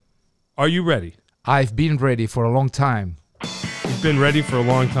Are you ready? I've been ready for a long time. You've been ready for a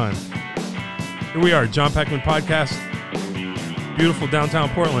long time. Here we are, John Peckman Podcast. Beautiful downtown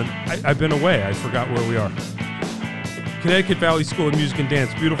Portland. I've been away. I forgot where we are. Connecticut Valley School of Music and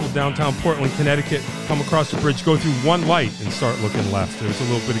Dance. Beautiful downtown Portland, Connecticut. Come across the bridge, go through one light, and start looking left. There's a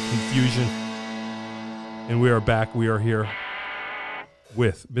little bit of confusion. And we are back. We are here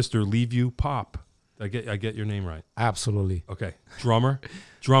with Mr. Liviu Pop. I get your name right. Absolutely. Okay. Drummer.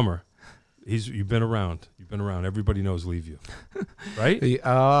 You've been around. Everybody knows Liviu, right?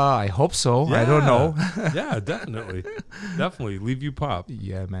 I hope so. Yeah. I don't know. Yeah, definitely. Liviu Pop.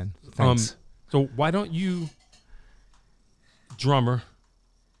 Yeah, man. Thanks. So why don't you, drummer,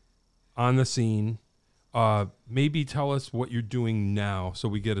 on the scene, maybe tell us what you're doing now, so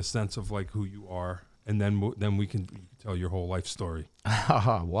we get a sense of like who you are, and then you can tell your whole life story.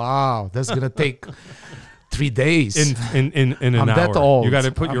 Wow, that's gonna take 3 days. In an I'm hour. that old. You got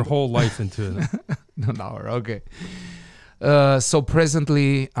to put your whole life into it. An hour, okay. So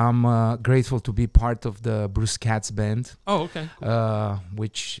presently, I'm grateful to be part of the Bruce Katz band. Oh, okay. Cool.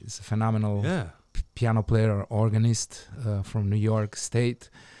 Which is a phenomenal Yeah. piano player or organist from New York State.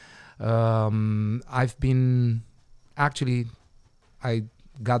 I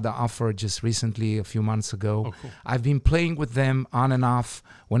got the offer just recently, a few months ago. Oh, cool. I've been playing with them on and off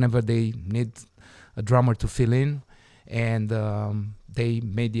whenever they need a drummer to fill in, and they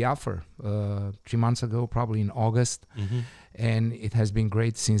made the offer 3 months ago, probably in August, and it has been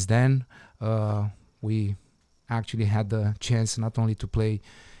great since then. We actually had the chance not only to play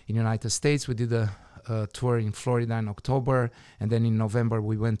in the United States, we did a tour in Florida in October, and then in November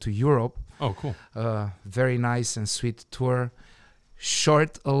we went to Europe. Oh, cool. Very nice and sweet tour. A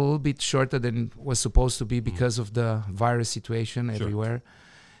little bit shorter than it was supposed to be because of the virus situation everywhere.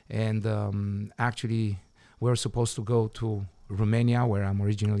 And actually, we were supposed to go to Romania, where I'm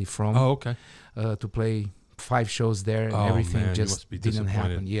originally from. Oh, okay. To play 5 shows there, and everything just didn't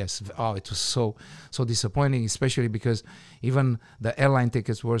happen. Yes. Oh, it was so disappointing, especially because even the airline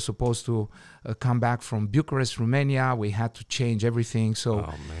tickets were supposed to come back from Bucharest, Romania. We had to change everything. So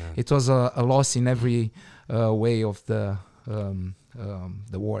it was a loss in every way of the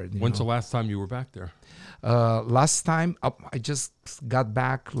word. When's the last time you were back there? Last time, I just got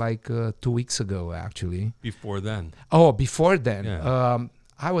back like 2 weeks ago, actually. Before then? Oh, before then. Yeah.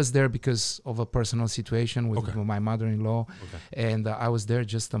 I was there because of a personal situation with my mother-in-law, and I was there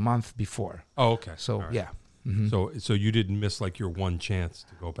just a month before. Oh, okay. So, right. yeah. Mm-hmm. So you didn't miss like your one chance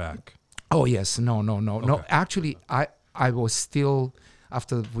to go back? Oh, yes. No. Actually, I was still,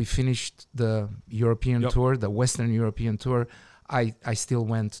 after we finished the European tour, the Western European tour, I still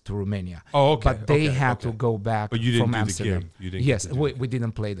went to Romania. Oh, okay. But they had to go back but you didn't from do Amsterdam. The gig. You didn't yes, we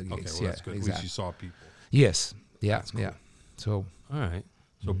didn't play the gigs. Okay, well, yeah, that's good. Exactly. At least you saw people. Yes. Yeah. That's cool. Yeah. So. All right.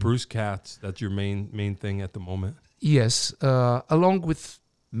 So Bruce Katz, that's your main thing at the moment? Yes. Along with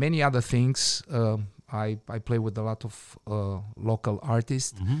many other things, I play with a lot of local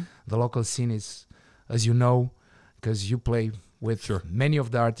artists. The local scene is, as you know, because you play with many of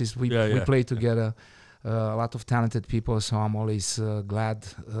the artists. We play together. A lot of talented people, so I'm always glad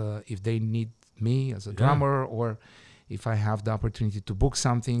if they need me as a drummer, or if I have the opportunity to book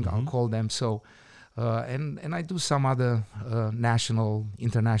something, I'll call them. So, and I do some other national,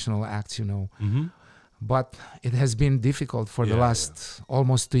 international acts, But it has been difficult for the last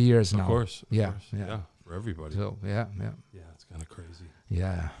almost 2 years now. Of course. Yeah, for everybody. So yeah, it's kind of crazy.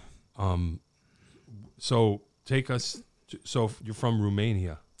 Yeah. So take us. So you're from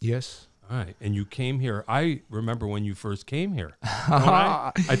Romania. Yes. All right, and you came here. I remember when you first came here.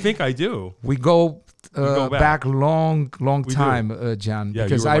 I think I do. We go back long time, John. Yeah,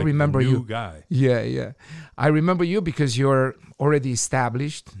 because you were I like remember a new you. Guy. Yeah. I remember you because you're already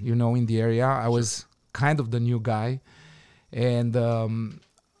established, in the area. I was kind of the new guy, and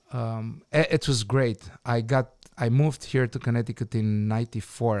it was great. I moved here to Connecticut in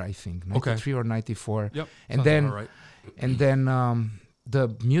 '94, I think, '93 or '94. Yep. And then the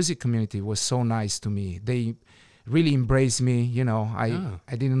music community was so nice to me. They really embraced me. I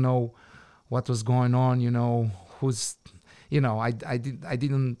didn't know what was going on. I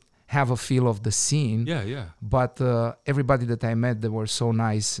didn't have a feel of the scene. Yeah. But everybody that I met, they were so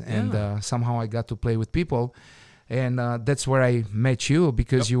nice, and somehow I got to play with people, and that's where I met you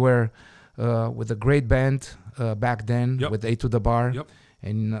because you were with a great band back then with A to the Bar,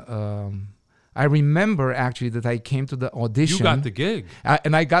 and. I remember actually that I came to the audition. You got the gig.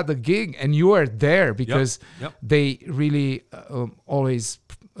 And I got the gig, and you were there because they really always,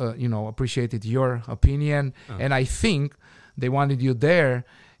 appreciated your opinion. And I think they wanted you there.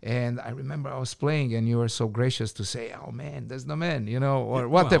 And I remember I was playing, and you were so gracious to say, "Oh man, there's the man," or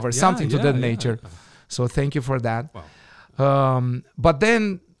whatever, something to that nature. So thank you for that. Wow. But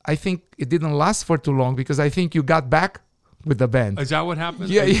then I think it didn't last for too long, because I think you got back with the band. Is that what happened?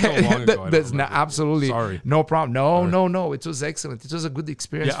 Yeah, So long ago, that's absolutely sorry. No problem. No. It was excellent. It was a good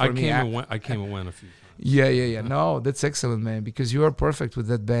experience for me. I came and went a few times. Yeah. No, that's excellent, man. Because you are perfect with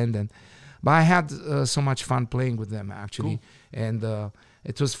that band, but I had so much fun playing with them, actually, and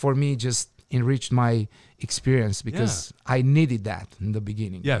it was, for me, just enriched my experience, because I needed that in the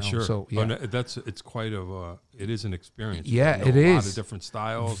beginning. Yeah, sure. So it's quite it is an experience. Yeah, it is. A is. lot of different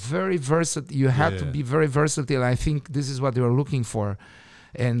styles. Very versatile. You have to be very versatile. I think this is what you're looking for.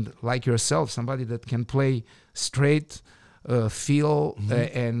 And like yourself, somebody that can play straight feel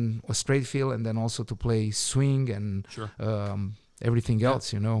and a straight feel, and then also to play swing and everything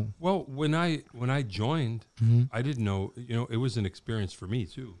else, Well, when I joined, I didn't know, it was an experience for me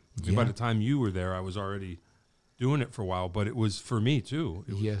too. I mean, by the time you were there, I was already doing it for a while, but it was for me too.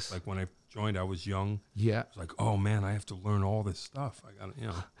 It was like when I joined, I was young. Yeah. It's like, oh man, I have to learn all this stuff. I got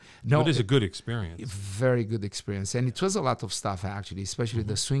to, No, it is a good experience. Very good experience. And it was a lot of stuff, actually, especially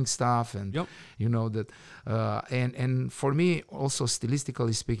the swing stuff. And, and for me also,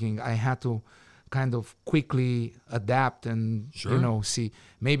 stylistically speaking, I had to kind of quickly adapt and, see,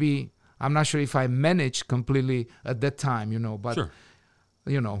 maybe, I'm not sure if I managed completely at that time, but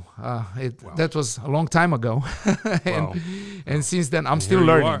that was a long time ago. and since then I'm still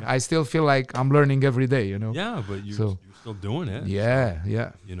learning. I still feel like I'm learning every day, Yeah, but you're still doing it.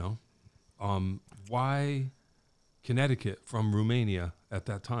 Yeah. Why Connecticut from Romania at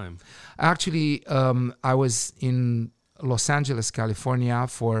that time? Actually, I was in Los Angeles, California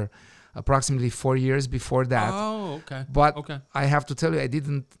for approximately 4 years before that. Oh, okay. But I have to tell you,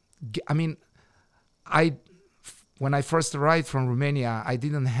 when I first arrived from Romania, I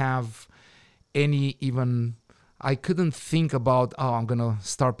didn't have I couldn't think about, I'm going to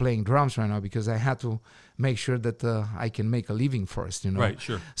start playing drums right now, because I had to make sure that I can make a living first, Right,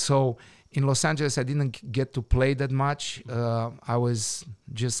 sure. So in Los Angeles, I didn't get to play that much. I was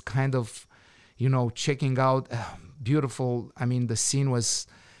just kind of, checking out beautiful. I mean, the scene was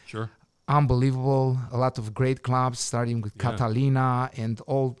unbelievable. A lot of great clubs, starting with Catalina and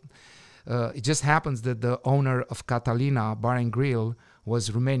all. It just happens that the owner of Catalina Bar and Grill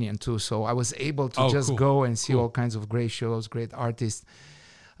was Romanian too, so I was able to go and see all kinds of great shows, great artists.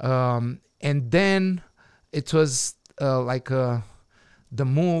 And then it was the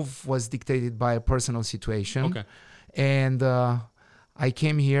move was dictated by a personal situation. Okay. And I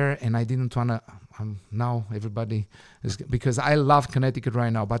came here, and I didn't want to. Now everybody is, because I love Connecticut right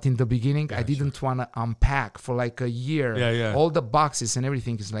now, but in the beginning I didn't want to unpack for like a year all the boxes and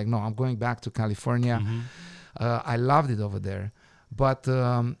everything. It's like, no, I'm going back to California. I loved it over there, but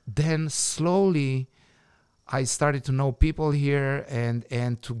then slowly I started to know people here and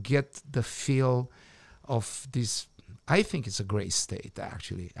to get the feel of this. I think it's a great state,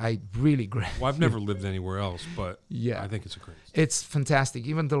 actually. Great. Well, I've never lived anywhere else, but I think it's a great state. It's fantastic.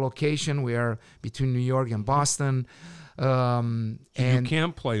 Even the location, we are between New York and Boston. And you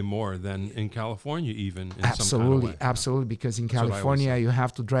can't play more than in California, even in some kind of way. Absolutely, because in California you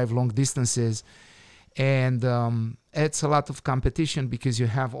have to drive long distances, and it's a lot of competition, because you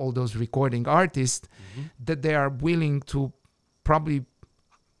have all those recording artists that they are willing to probably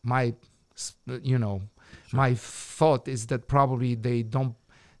my thought is that probably they don't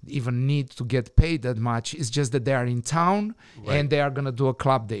even need to get paid that much. It's just that they are in town and they are going to do a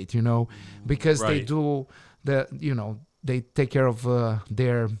club date, because they do they take care of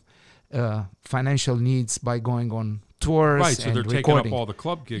their financial needs by going on tours. Right, so and they're recording. taking up all the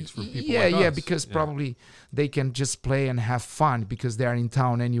club gigs for people like us. Because probably they can just play and have fun because they are in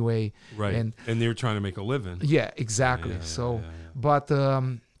town anyway. Right, and they're trying to make a living. Yeah, exactly. But...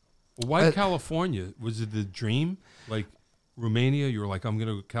 why California? Was it the dream? Like Romania, you were like, I'm going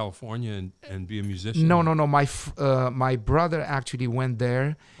to go to California and be a musician? No. My brother actually went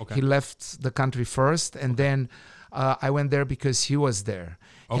there. Okay. He left the country first, and then I went there because he was there.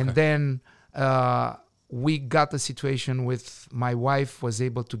 Okay. And then we got a situation with my wife was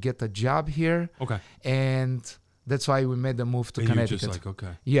able to get a job here. Okay. And that's why we made the move to Connecticut. You're just like,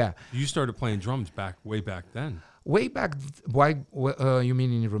 okay. Yeah. You started playing drums way back then. Way back, why? You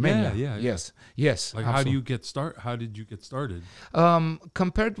mean in Romania? Yeah. Yes. Like, how did you get started?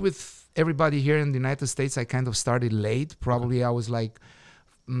 Compared with everybody here in the United States, I kind of started late. Probably I was like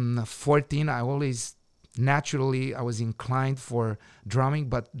 14. I was inclined for drumming,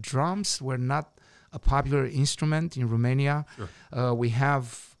 but drums were not a popular instrument in Romania. Sure. We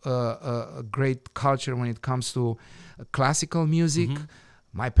have a great culture when it comes to classical music.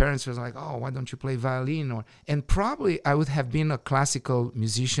 my parents was like, oh, why don't you play violin? And probably I would have been a classical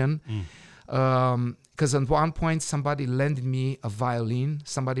musician, because at one point somebody lended me a violin,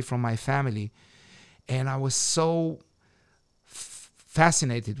 somebody from my family, and I was so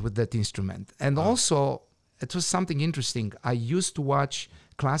fascinated with that instrument. And also, it was something interesting. I used to watch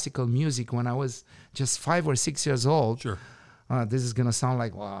classical music when I was just 5 or 6 years old. Sure. This is gonna sound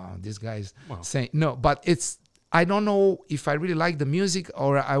like, wow, this guy's saying no, but I don't know if I really like the music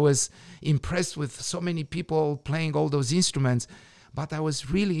or I was impressed with so many people playing all those instruments, but I was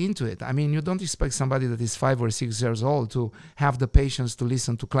really into it. I mean, you don't expect somebody that is 5 or 6 years old to have the patience to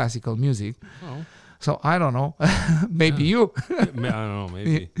listen to classical music. Oh. So I don't know, maybe you. I don't know,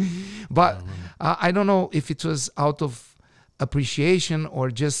 maybe. But I don't know if it was out of appreciation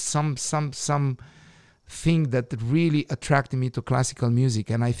or just some thing that really attracted me to classical music.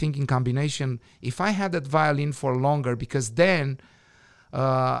 And I think in combination, if I had that violin for longer, because then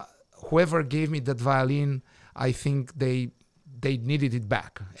whoever gave me that violin, I think they needed it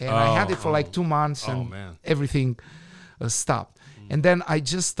back. And I had it for like 2 months and everything stopped. And then I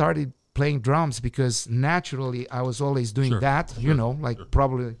just started playing drums because naturally I was always doing that,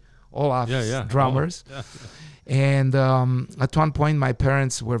 probably all us drummers. And at one point, my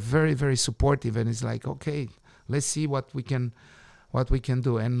parents were very, very supportive, and it's like, okay, let's see what we can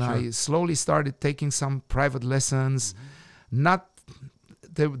do. And I slowly started taking some private lessons.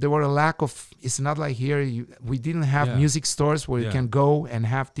 There were a lack of. It's not like here. We didn't have music stores where you can go and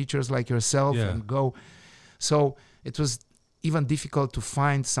have teachers like yourself and go. So it was even difficult to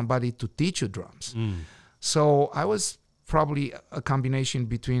find somebody to teach you drums. So I was probably a combination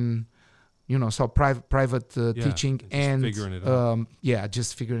between. Private teaching and figuring it out.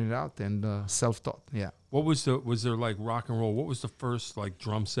 Just figuring it out and self-taught. Yeah. What was there like rock and roll? What was the first like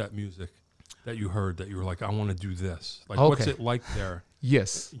drum set music that you heard that you were like, I want to do this? Like, what's it like there?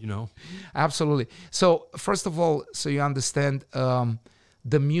 Yes. Absolutely. So first of all, so you understand,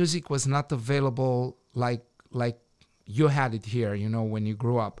 the music was not available like you had it here, when you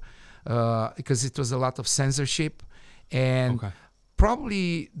grew up, because it was a lot of censorship, and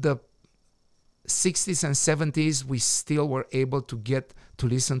probably the 60s and 70s, we still were able to get to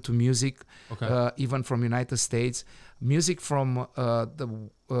listen to music, even from United States, music from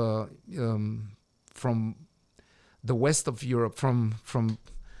the west of Europe, from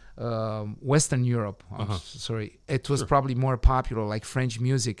Western Europe. Sorry, it was probably more popular, like French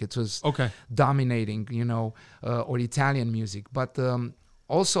music. It was dominating, or Italian music, but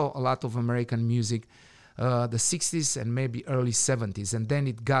also a lot of American music, the 60s and maybe early 70s, and then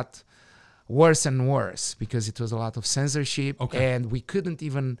it got worse and worse because it was a lot of censorship, and we couldn't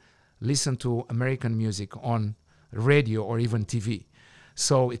even listen to American music on radio or even TV.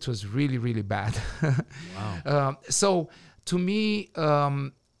 So it was really, really bad. Wow. So to me,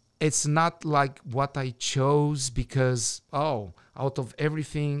 it's not like what I chose because, out of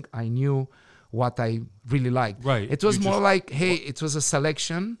everything, I knew what I really liked. Right. It was more like, hey, it was a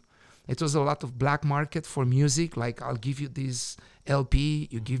selection. It was a lot of black market for music. Like, I'll give you this LP,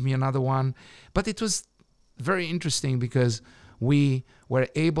 you give me another one. But it was very interesting because we were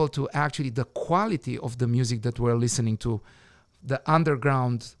able to actually, the quality of the music that we're listening to, the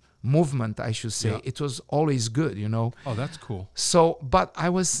underground movement, I should say, it was always good, Oh, that's cool. So, but I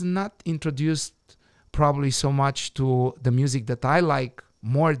was not introduced probably so much to the music that I like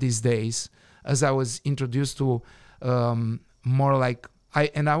more these days as I was introduced to more like,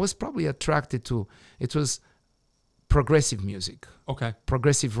 I was probably attracted to, it was progressive music.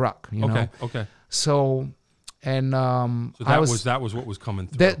 Progressive rock, know. So, and so that was what was coming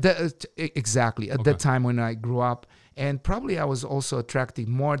through. Exactly at that time when I grew up, and probably I was also attracted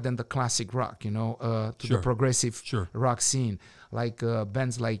more than the classic rock, to the progressive rock scene, like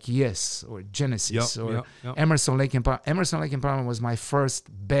bands like Yes or Genesis or Emerson, Lake and Palmer. Emerson, Lake and Palmer was my first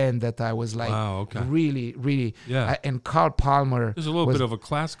band that I was like really, really. And Carl Palmer. There's a little bit of a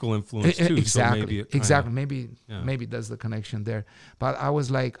classical influence too. Exactly, so maybe that's the connection there. But I was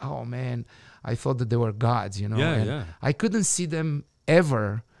like, oh man, I thought that they were gods, I couldn't see them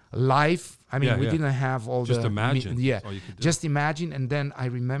ever live. I mean, we didn't have all just imagine. Just imagine. And then I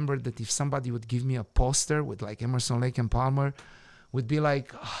remembered that if somebody would give me a poster with like Emerson, Lake and Palmer, would be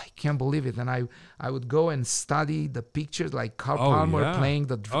like, I can't believe it. And I would go and study the pictures, like Carl Palmer playing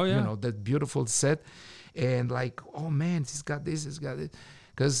the beautiful set, and like, oh man, he's got this, he's got it.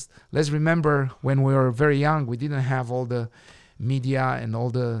 Because let's remember, when we were very young, we didn't have all the media and all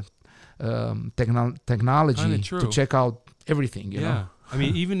the technology to check out everything, you know. I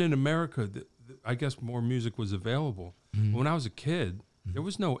mean, even in America, I guess more music was available. Mm-hmm. When I was a kid, there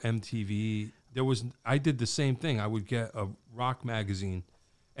was no MTV. I did the same thing. I would get a rock magazine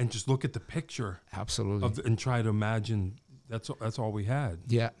and just look at the picture Absolutely. and try to imagine that's all we had.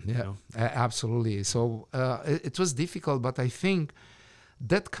 Yeah, yeah, you know? absolutely. So it was difficult, but I think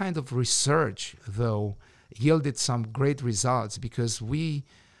that kind of research, though, yielded some great results because we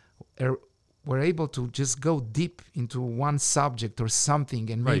were able to just go deep into one subject or something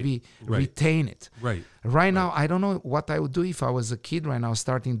and maybe retain it. Right now, I don't know what I would do if I was a kid right now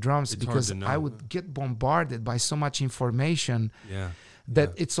starting drums, because I would get bombarded by so much information.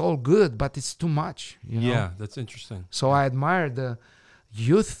 That it's all good, but it's too much, you know? Yeah, that's interesting. So I admire the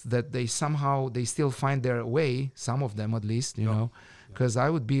youth that they still find their way, some of them at least, you know, because I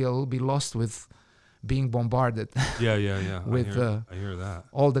would be a little bit lost with being bombarded. With I hear that.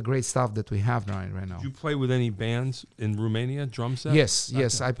 all the great stuff that we have right now. Did you play with any bands in Romania, drum set?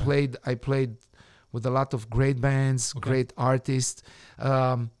 Yes. I played with a lot of great bands, great artists.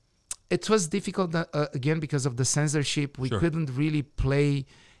 It was difficult again because of the censorship. We couldn't really play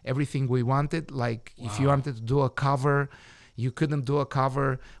everything we wanted. Like if you wanted to do a cover, you couldn't do a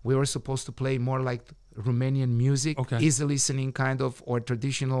cover. We were supposed to play more like Romanian music, easy listening kind of, or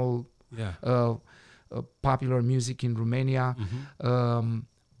traditional popular music in Romania.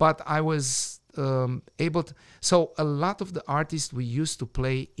 But I was able to. So a lot of the artists we used to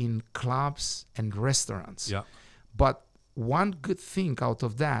play in clubs and restaurants. But one good thing out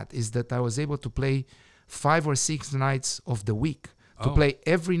of that is that I was able to play 5 or 6 nights of the week, to play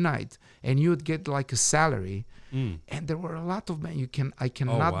every night, and you'd get like a salary. And there were a lot of men. I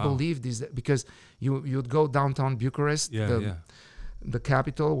cannot believe this, because you'd go downtown Bucharest, the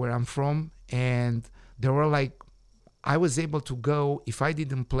capital where I'm from, and there were like, I was able to go, if I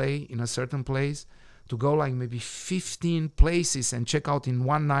didn't play in a certain place, to go like maybe 15 places and check out in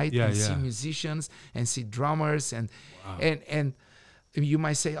one night and see musicians and see drummers and you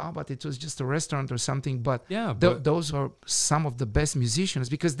might say, but it was just a restaurant or something, but those are some of the best musicians,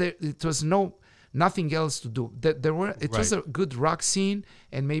 because it was nothing else to do. It was a good rock scene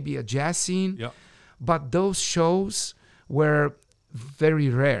and maybe a jazz scene, but those shows were very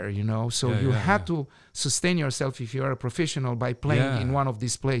rare, you know. So you had to sustain yourself if you're a professional by playing in one of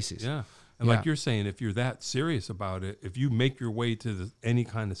these places. And like you're saying, if you're that serious about it, if you make your way to any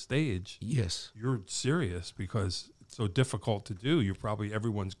kind of stage, you're serious, because it's so difficult to do.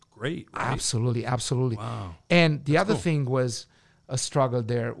 Everyone's great, right? Absolutely. Wow. And the other thing was a struggle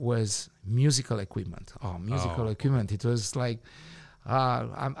there was musical equipment. Equipment. It was like,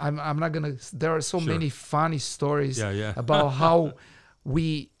 I'm not gonna. There are so many funny stories about how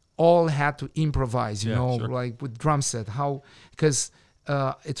we all had to improvise. You know, like with drum set. Because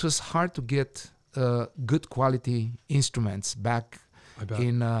it was hard to get good quality instruments back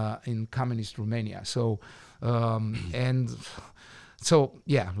in communist Romania. So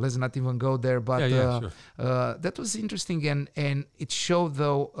let's not even go there. But that was interesting, and it showed,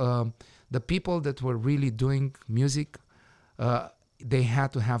 though, the people that were really doing music, they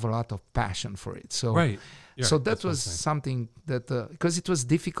had to have a lot of passion for it. So so that was something that, because it was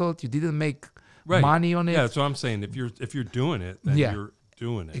difficult, you didn't make money on it. Yeah, that's what I'm saying. If you're doing it, then you're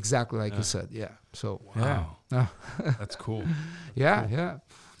doing it. Exactly like you said. Yeah. So That's cool. Yeah.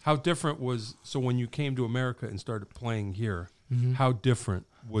 How different so when you came to America and started playing here, how different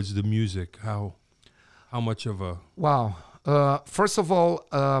was the music? How much of a... Wow. First of all,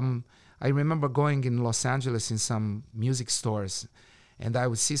 I remember going in Los Angeles in some music stores, and I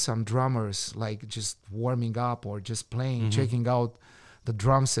would see some drummers like just warming up or just playing, checking out the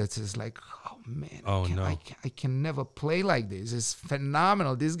drum sets. It's like, oh man, I can never play like this. It's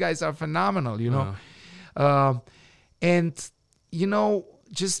phenomenal. These guys are phenomenal, you know. And you know,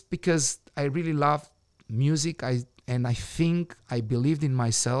 just because I really love music, I think I believed in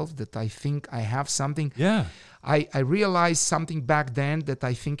myself, that I think I have something. I realized something back then that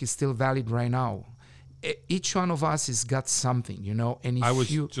I think is still valid right now. Each one of us has got something, you know. And if I was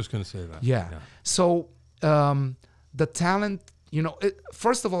just going to say that. So the talent, you know,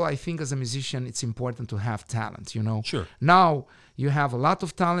 first of all, I think as a musician, it's important to have talent, you know. Now you have a lot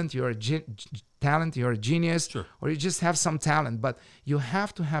of talent, you're a genius, or you just have some talent, but you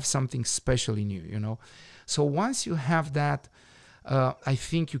have to have something special in you, you know. So once you have that, I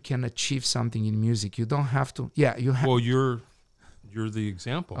think you can achieve something in music. You don't have to. Well, you're the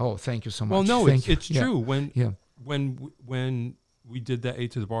example. Oh, thank you so much. Well, no, it's true. When we did that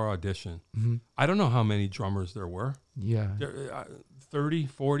 8 to the Bar audition, I don't know how many drummers there were. 30,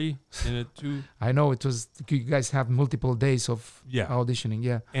 40 in it too. I know it was. You guys have multiple days of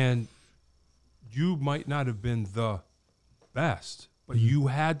auditioning. And you might not have been the best, but you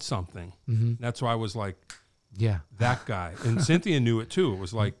had something. That's why I was like, that guy. And Cynthia knew it too. It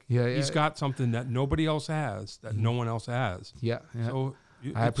was like, he's got something that nobody else has, that no one else has. So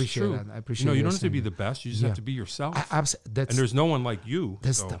I appreciate true. that. I appreciate. You you don't have to be saying the best. You just have to be yourself. that. And there's no one like you.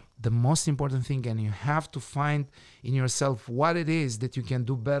 That's So. the most important thing, and you have to find in yourself what it is that you can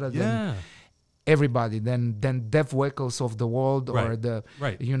do better than everybody, than Dev Weckels of the world, or the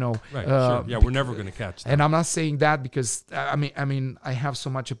Sure. Yeah, we're never going to catch that. And I'm not saying that because I mean I have so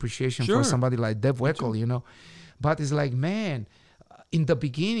much appreciation for somebody like Dev Weckel, but it's like, man, in the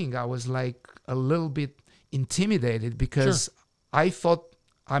beginning I was like a little bit intimidated because I thought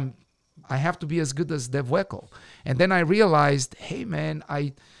I have to be as good as Dev Weckel, and then I realized, hey man,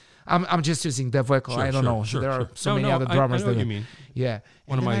 I'm just using Dev Weckel. I don't know. There are so many other drummers. I know what you mean. Yeah.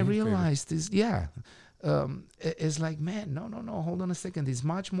 One and of then my I realized it's like, man, no, hold on a second. There's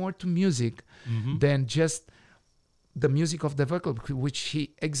much more to music than just the music of Dev Weckel, which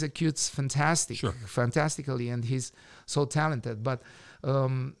he executes fantastically, and he's so talented. But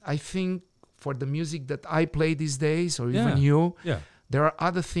I think for the music that I play these days, or even you, there are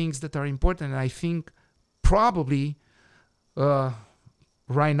other things that are important. And I think probably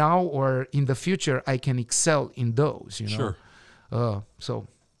right now or in the future, I can excel in those, Sure. So,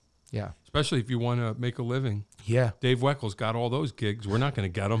 yeah. Especially if you want to make a living. Yeah. Dave Weckel's got all those gigs. We're not going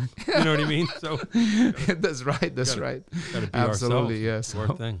to get them. You know what I mean? So That's right. That's right. Got to be Absolutely, ourselves. yes.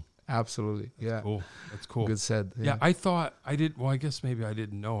 Our thing. Absolutely. Yeah. Cool. That's cool. Good said. Yeah, I thought I guess maybe I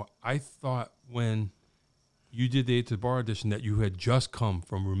didn't know. I thought when you did the 8 to the Bar audition that you had just come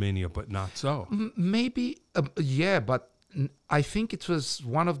from Romania, but not so. Maybe, but I think it was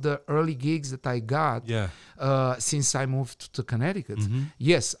one of the early gigs that I got since I moved to Connecticut.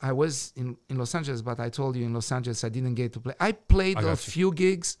 Yes, I was in Los Angeles, but I told you in Los Angeles I didn't get to play. I played a few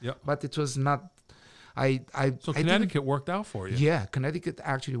gigs, but it was not... So Connecticut worked out for you. Yeah, Connecticut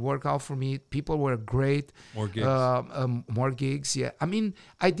actually worked out for me. People were great. More gigs. More gigs, yeah. I mean,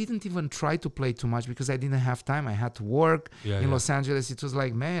 I didn't even try to play too much because I didn't have time. I had to work in Los Angeles. It was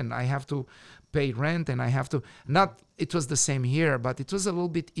like, man, I have to pay rent and I have to... It was the same here, but it was a little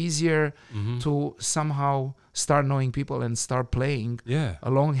bit easier to somehow start knowing people and start playing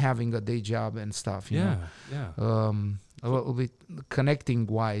along having a day job and stuff, you know? A little bit connecting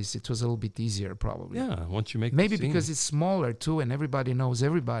wise, it was a little bit easier probably. Yeah, once you make maybe the scene. because it's smaller too, and everybody knows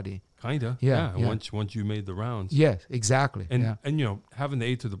everybody. Kinda. Yeah. Once you made the rounds. Yeah, exactly. And having the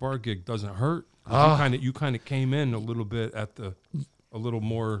 8 to the Bar gig doesn't hurt. You kind of came in a little bit a little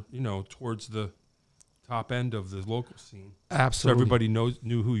more, towards the top end of the local scene. Absolutely. So everybody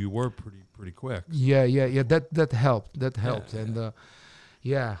knew who you were pretty quick. Yeah. That helped. That helped. And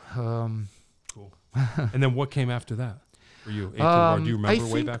cool. And then what came after that? For you, 8 to the Bar, do you remember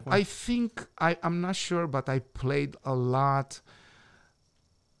way back when? I think, I'm not sure, but I played a lot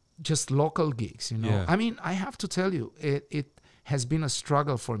just local gigs, Yeah. I mean, I have to tell you, it has been a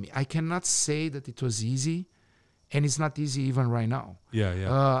struggle for me. I cannot say that it was easy, and it's not easy even right now.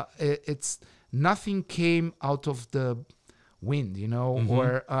 Yeah. It's nothing came out of the wind,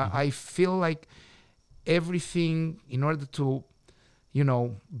 or I feel like everything, in order to,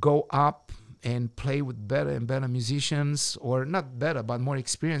 go up and play with better and better musicians, or not better, but more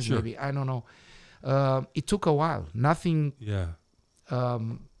experienced, maybe. I don't know. It took a while. Nothing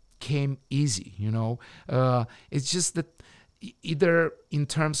came easy, It's just that either in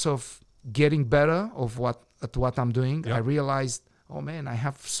terms of getting better at what I'm doing, I realized, oh man, I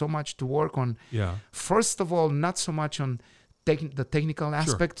have so much to work on. Yeah. First of all, not so much on the technical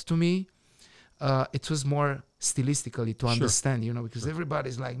aspect to me. It was more stylistically to understand, because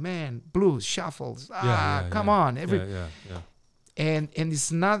everybody's like, man, blues, shuffles, come on. And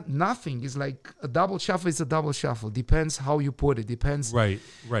it's not nothing. It's like a double shuffle is a double shuffle. Depends how you put it. Depends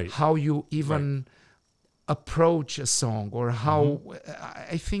how you even approach a song, or how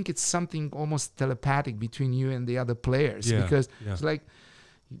I think it's something almost telepathic between you and the other players, because it's like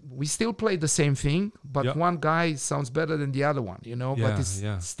we still play the same thing, but one guy sounds better than the other one, but it's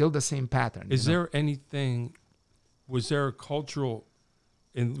still the same pattern. Was there a cultural,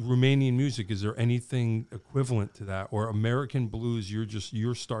 in Romanian music, is there anything equivalent to that, or American blues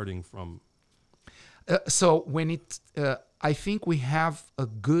you're starting from? So when I think we have a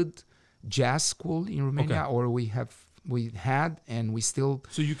good jazz school in Romania, or we had, and we still.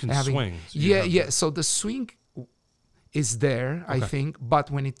 So you can swing. So the swing is there, I think, but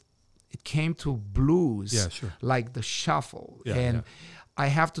when it came to blues, like the shuffle, I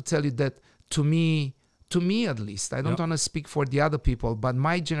have to tell you that to me at least, I don't want to speak for the other people, but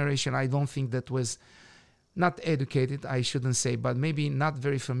my generation, I don't think that was not educated, I shouldn't say, but maybe not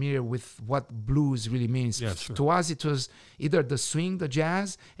very familiar with what blues really means. To us, it was either the swing, the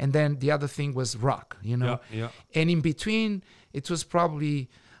jazz, and then the other thing was rock, And in between, it was probably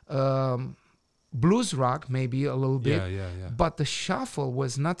blues rock maybe a little bit. Yeah. But the shuffle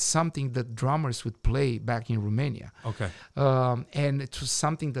was not something that drummers would play back in Romania. Okay. And it was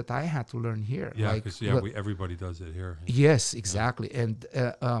something that I had to learn here. Yeah, like because everybody does it here. yes, exactly. And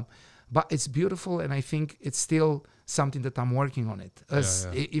but it's beautiful, and I think it's still something that I'm working on it.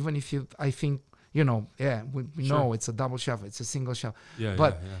 Even if I think, we know it's a double shuffle, it's a single shuffle.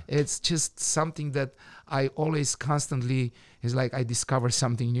 But it's just something that I always constantly is like I discover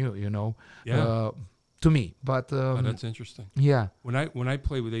something new, to me. But that's interesting. Yeah. When I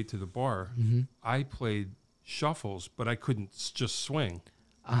played with 8 to the Bar, I played shuffles, but I couldn't just swing.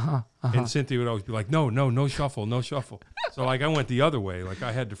 And Cynthia would always be like, no shuffle, no shuffle. So like I went the other way. Like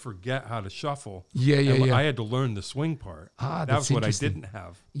I had to forget how to shuffle. Yeah. I had to learn the swing part. That was what I didn't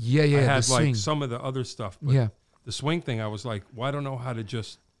have. Yeah. I had the like swing. some of the other stuff. But the swing thing, I was like, well, I don't know how to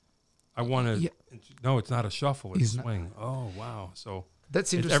just, I want to, no, it's not a shuffle, it's swing. Oh, wow. So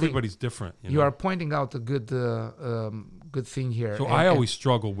that's interesting. Everybody's different. You are pointing out a good thing here. So I always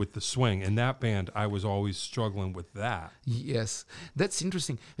struggle with the swing. In that band, I was always struggling with that. Yes, that's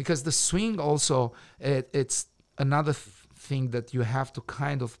interesting because the swing also, it's another thing that you have to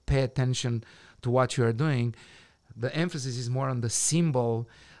kind of pay attention to what you are doing. The emphasis is more on the cymbal,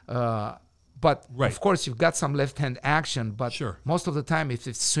 but of course you've got some left hand action. But most of the time, if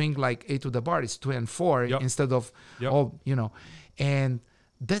it's swing like 8 to the bar, it's 2 and 4 instead of all, and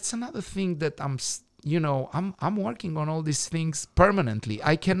that's another thing that I'm working on all these things permanently.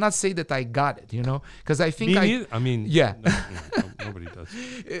 I cannot say that I got it, because I think nobody does.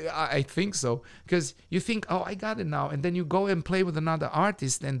 I think so, because you think, oh, I got it now, and then you go and play with another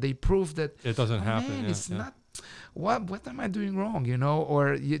artist, and they prove that it doesn't happen. Man, it's not. What am I doing wrong?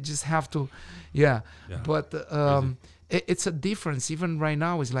 Or you just have to, But it's a difference. Even right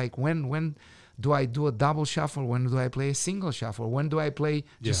now, it's like when do I do a double shuffle? When do I play a single shuffle? When do I play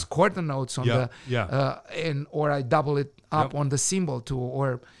just quarter notes on or I double it up on the cymbal too,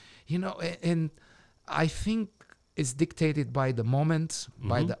 or and I think it's dictated by the moment,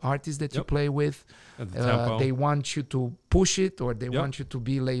 by the artist that you play with. They want you to push it, or they want you to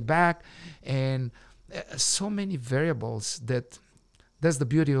be laid back, and so many variables that's the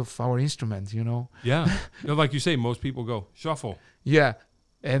beauty of our instrument, Yeah, like you say, most people go shuffle. Yeah.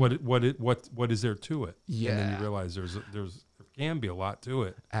 And what is there to it? Yeah. And then you realize there can be a lot to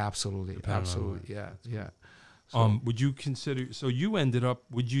it. Absolutely. Yeah. So, would you consider? So you ended up?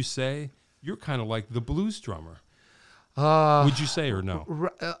 Would you say you're kind of like the blues drummer? Would you say or no?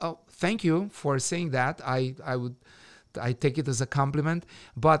 Thank you for saying that. I take it as a compliment,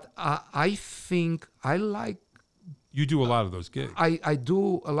 but I think I like. You do a lot of those gigs. I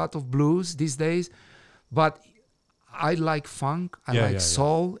do a lot of blues these days, but I like funk, I like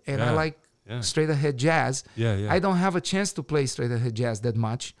soul, and I like straight ahead jazz. I don't have a chance to play straight ahead jazz that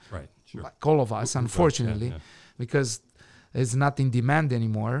much, right? Sure. Like all of us, unfortunately, because it's not in demand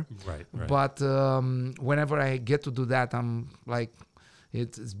anymore. Right. But whenever I get to do that, I'm like,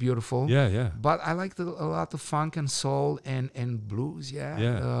 it's beautiful. Yeah. But I like a lot of funk and soul and blues.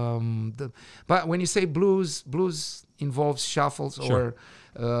 But when you say blues involves shuffles or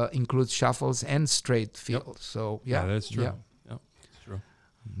includes shuffles and straight feel. So that's true. Yeah, that's true.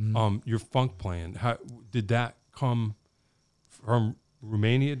 Your funk playing, how did that come from?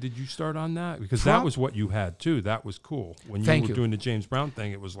 Romania? Did you start on that? Because that was what you had too. That was cool. When you were doing the James Brown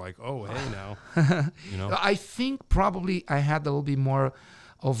thing, it was like, oh, hey, now, I think probably I had a little bit more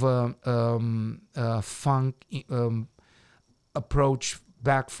of a funk approach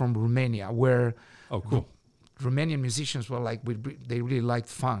back from Romania, where Romanian musicians were like, they really liked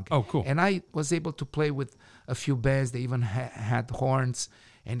funk. Oh, cool. And I was able to play with a few bands. They even had horns.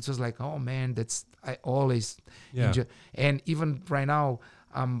 And it was like, oh man, I always enjoy. And even right now,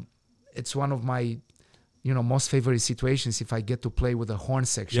 it's one of my, most favorite situations if I get to play with a horn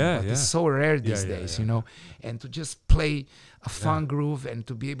section. But it's so rare these days, and to just play a funk groove and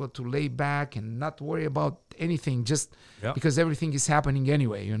to be able to lay back and not worry about anything, just because everything is happening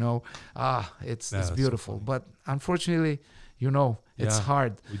anyway, it's beautiful. So but unfortunately, it's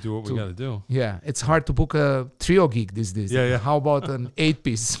hard. We do what we got to do. Yeah, it's hard to book a trio gig these days. Yeah. How about an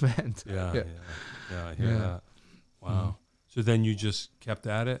 8-piece band? I hear that. Wow. So then you just kept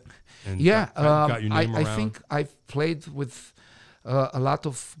at it and got your name around. I think I've played with a lot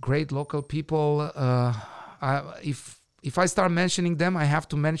of great local people. If I start mentioning them, I have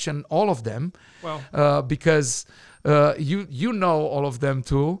to mention all of them. Well, because you know all of them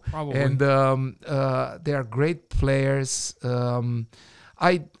too. Probably. And they are great players.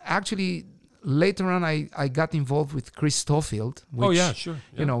 I actually later on, I got involved with Chris Stofield. Which, Oh yeah, sure.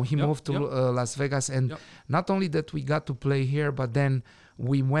 You know, he moved to Las Vegas, and not only that we got to play here, but then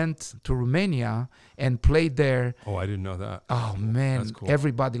we went to Romania and played there. Oh, I didn't know that. Oh man, that's cool.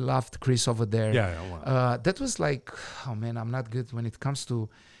 Everybody loved Chris over there. Yeah, wow. That was like, oh man, I'm not good when it comes to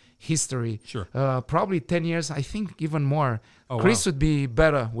history. Sure. Probably 10 years, I think even more. Oh, Chris would be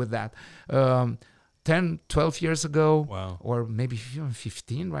better with that. 10, 12 years ago, Wow. or maybe even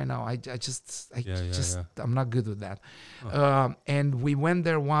 15 right now. I'm not good with that. Oh. And we went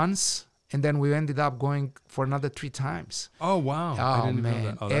there once, and then we ended up going for another 3 times. Oh wow. Oh I didn't man,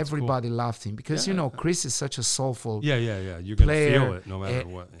 know that. Oh, everybody loved him because Chris is such a soulful Yeah. You're gonna player. feel it no matter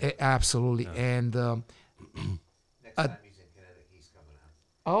what. Absolutely. Yeah. And Next time he's in Connecticut, he's coming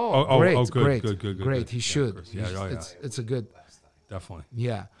out. Great. He should. Chris. Yeah. It's a good. Definitely.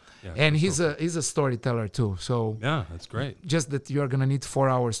 Yeah. Yeah. And he's a storyteller too. So yeah, that's great. just that you're gonna need 4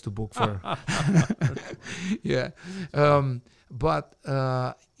 hours to book for. Yeah.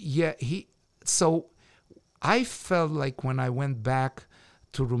 So I felt like when I went back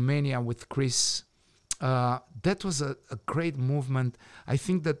to Romania with Chris, that was a great movement. I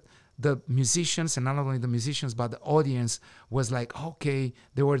think that the musicians, and not only the musicians, but the audience was like, okay,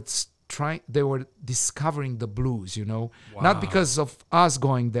 they were discovering the blues, you know, not because of us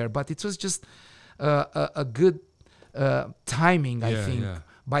going there, but it was just a good timing, I think. Yeah.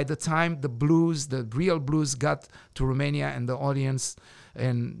 By the time the real blues got to Romania and the audience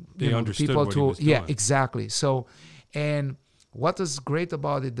and They understood people what he was doing. Exactly. So, and what was great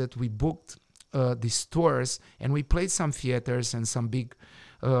about it that we booked these tours and we played some theaters and some big,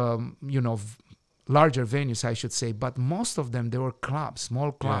 larger venues, I should say, but most of them, they were clubs,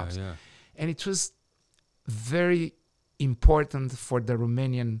 small clubs. Yeah. And it was very important for the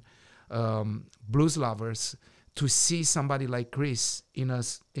Romanian blues lovers to see somebody like Chris in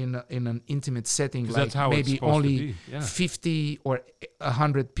an intimate setting, like that's how maybe it's supposed only to be. Yeah. 50 or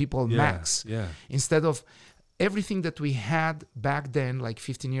 100 people max. Yeah. Instead of everything that we had back then, like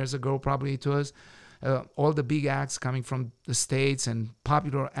 15 years ago, probably it was, all the big acts coming from the States and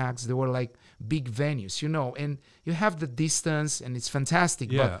popular acts, they were like big venues, and you have the distance and it's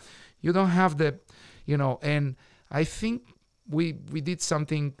fantastic, but you don't have the, and I think we did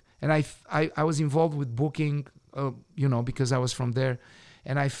something, and I was involved with booking, because I was from there,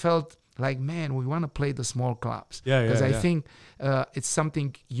 and I felt like, man, we want to play the small clubs. Because I think it's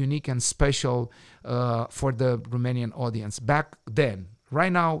something unique and special for the Romanian audience. Back then,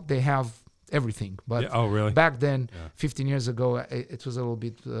 right now, they have everything. But really? Back then, 15 years ago, it was a little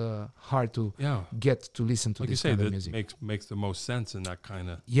bit hard to get to listen to this kind of music. Makes the most sense in that kind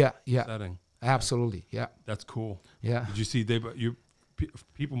of setting. Absolutely, yeah. That's cool. Yeah. Did you see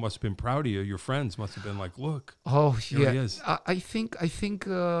people must have been proud of you. Your friends must have been like, "Look, here he is." I think,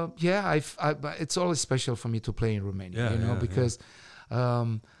 it's always special for me to play in Romania, because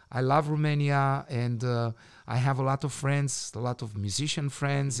I love Romania, and I have a lot of friends, a lot of musician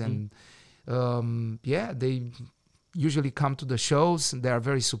friends, and they usually come to the shows. And they are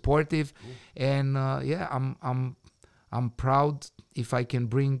very supportive, and I'm proud if I can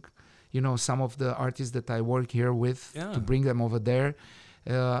bring, some of the artists that I work here with to bring them over there,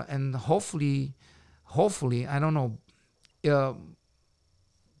 and hopefully, I don't know,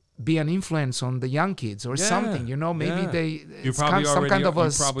 be an influence on the young kids or something. Maybe it's some kind of a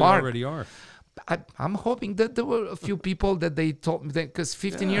spark. Already are. I'm hoping that there were a few people that they told me, because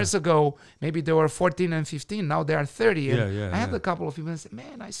 15 years ago, maybe they were 14 and 15. Now they are 30. And I had a couple of people that said,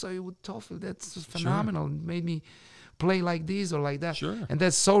 man, I saw you with Toffel. That's phenomenal. It made me play like this or like that. Sure. And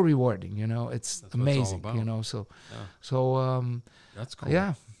that's so rewarding, it's amazing, So that's cool.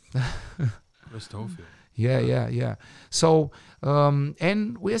 Yeah. Chris Toffel. Yeah. So,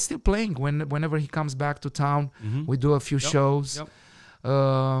 and we are still playing whenever he comes back to town. We do a few shows.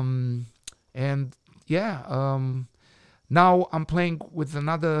 Now I'm playing with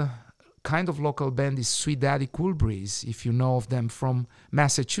another kind of local band, is Sweet Daddy Cool Breeze, if you know of them, from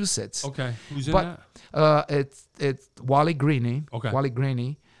Massachusetts. Okay, who's in that? It's Wally Greene. Okay. Wally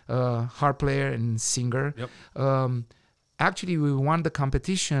Greene, harp player and singer. Yep. Actually, we won the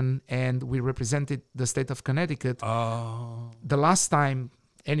competition and we represented the state of Connecticut. The last time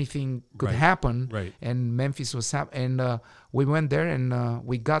anything could happen, and Memphis was and we went there and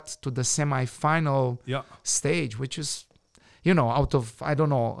we got to the semi-final stage, which is, out of, I don't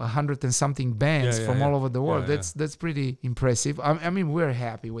know, 100 and something bands from all over the world. That's pretty impressive. I mean, we're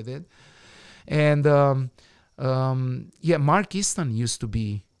happy with it. And Mark Easton used to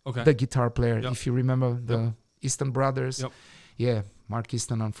be the guitar player, if you remember the Easton Brothers. Mark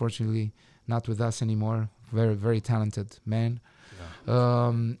Easton, unfortunately, not with us anymore. Very, very talented man.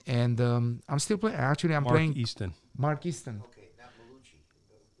 I'm still playing. Actually, I'm Mark playing Easton. Mark Easton. Okay, not Malucci.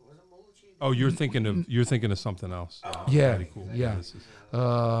 Wasn't Malucci? Oh, you're thinking of something else. Yeah, Daddy Cool. yeah. This is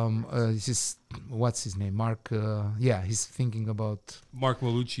This is what's his name? Mark. Yeah, he's thinking about. Mark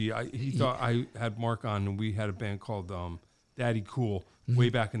Malucci. He thought I had Mark on, and we had a band called Daddy Cool way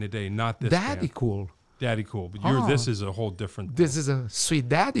back in the day. Not this Daddy band. Cool. Daddy Cool. But Oh. this is a whole different. This is a Sweet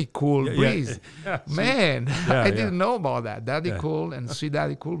Daddy Cool Yeah, Breeze. yeah, yeah. Man, Yeah, I yeah. didn't know about that. Daddy Yeah. Cool and Sweet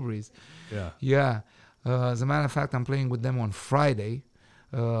Daddy Cool Breeze. Yeah. Yeah. As a matter of fact, I'm playing with them on Friday,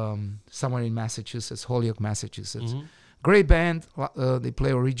 somewhere in Massachusetts, Holyoke, Massachusetts. Mhm. Great band. They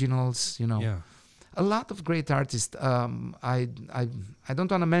play originals. Yeah. A lot of great artists. I don't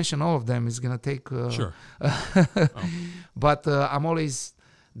want to mention all of them. It's gonna take. Sure. But I'm always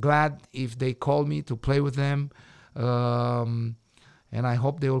glad if they call me to play with them, and I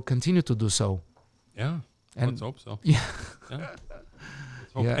hope they will continue to do so. Yeah. And- Let's hope so. Yeah. Yeah.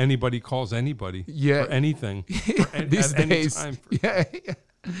 Let's hope Yeah. anybody calls anybody Yeah. for anything. These at any days. time. Yeah,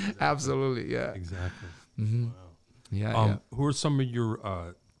 absolutely. Yeah. Exactly. Hmm. Wow. Yeah. Who are some of your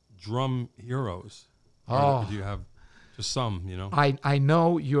drum heroes? Or Oh. do you have just some, I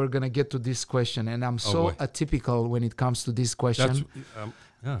know you're gonna get to this question, and I'm so boy. atypical when it comes to this question. That's, yeah.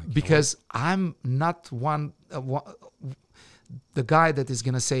 I can't Because I'm not the guy that is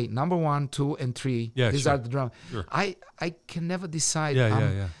gonna say number 1, 2, and 3. Yeah, These sure. are the drum. Sure. I can never decide. wait.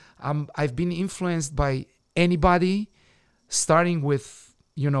 Yeah. I've been influenced by anybody, starting with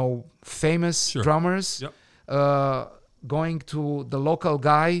famous Sure. drummers, Yep. going to the local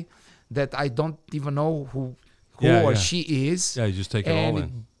guy that I don't even know who Yeah, or yeah. she is. Yeah, you just take it and all it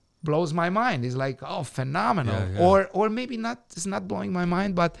in. blows my mind. It's like, oh, phenomenal. Yeah, yeah. Or maybe not. It's not blowing my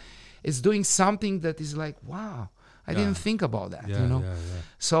mind, but it's doing something that is like, wow, I Yeah. didn't think about that. Yeah, yeah.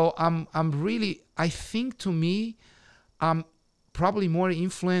 So I'm really. I think to me, I'm probably more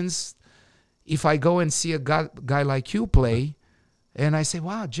influenced if I go and see a guy like you play. And I say,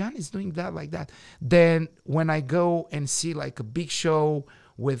 wow, John is doing that like that. Then when I go and see like a big show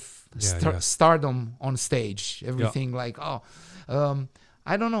with Yeah. stardom on stage, everything like, I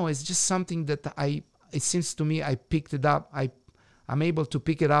don't know. It's just something that it seems to me I picked it up. I'm able to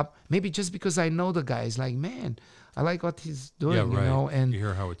pick it up. Maybe just because I know the guy. It's like, man, I like what he's doing, Yeah, right. and You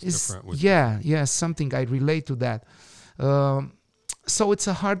hear how it's different with- something I relate to that. So it's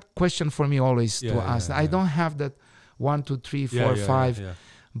a hard question for me always to Yeah, ask. yeah, I yeah. don't have that 1, 2, 3, 4, Yeah, yeah, 5. yeah.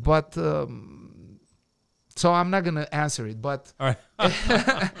 But so I'm not gonna answer it. But All right.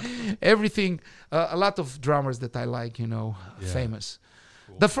 everything, a lot of drummers that I like, Yeah. famous.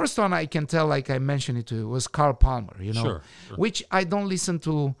 Cool. The first one I can tell, like I mentioned it to you, was Carl Palmer. Sure. Which I don't listen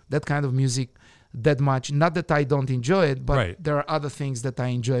to that kind of music that much. Not that I don't enjoy it, but Right. there are other things that I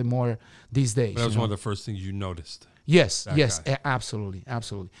enjoy more these days. That was you know? one of the first things you noticed. Yes, That yes, guy. absolutely.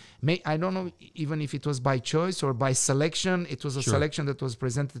 I don't know even if it was by choice or by selection. It was a Sure. selection that was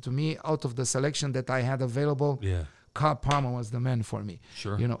presented to me. Out of the selection that I had available, Yeah. Carl Palmer was the man for me.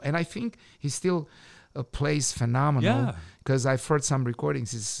 Sure. And I think he still plays phenomenal. Yeah. Because I've heard some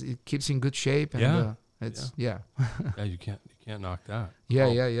recordings. It keeps in good shape. And, Yeah. it's Yeah, you can't knock that.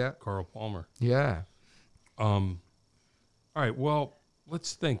 yeah. Carl Palmer. Yeah. All right. Well,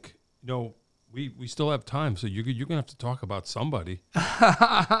 let's think. We still have time, so you're gonna have to talk about somebody.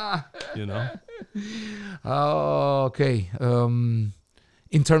 Oh, okay.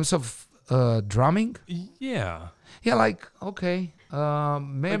 In terms of drumming, Yeah. yeah, like okay.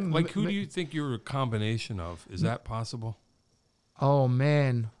 Like who do you think you're a combination of? Is that possible? Oh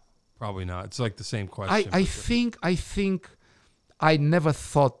man, Probably not. It's like the same question. I think I never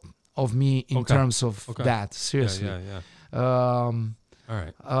thought of me in Okay. terms of Okay. that. Seriously. Yeah. All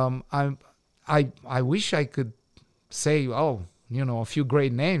right. I wish I could say, a few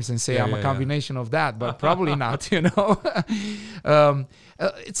great names and say Yeah, I'm a yeah, combination of that, but probably not.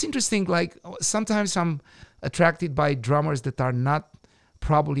 It's interesting. Like sometimes I'm attracted by drummers that are not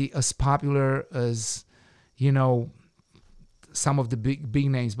probably as popular as, some of the big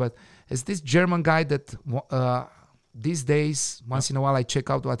names, but it's this German guy that these days, once in a while, I check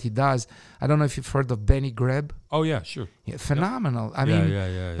out what he does. I don't know if you've heard of Benny Greb. Oh yeah, sure. Yeah, phenomenal. I Yeah, mean,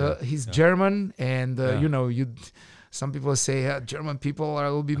 yeah. he's Yeah. German, and Yeah. some people say German people are a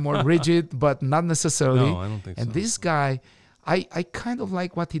little bit more rigid, but not necessarily. No, I don't think And so. this guy, I kind of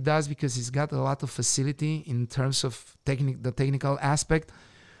like what he does because he's got a lot of facility in terms of the technical aspect,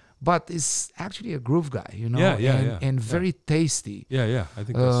 but is actually a groove guy, and very tasty. Yeah. I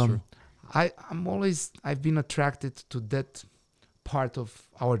think that's true. I've been attracted to that part of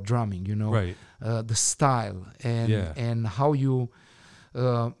our drumming, Right. the style and how you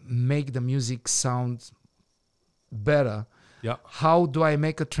make the music sound better Yeah. How do I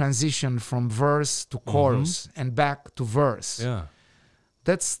make a transition from verse to chorus and back to verse? Yeah.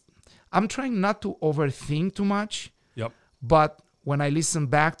 I'm trying not to overthink too much, Yep. but when I listen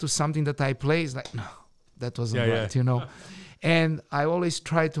back to something that I play, it's like, no, that wasn't Yeah, right, yeah. And I always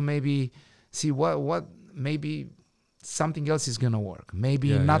try to maybe see what maybe something else is gonna work. Maybe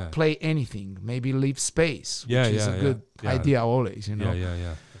Yeah, not yeah. play anything. Maybe leave space, which Yeah, is yeah, a yeah. good Yeah. idea always, Yeah, yeah,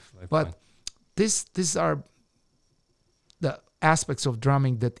 yeah. That's But fine. these are the aspects of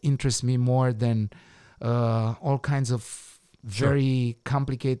drumming that interest me more than all kinds of very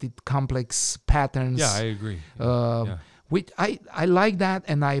complicated, complex patterns. Yeah, I agree. Yeah. I like that,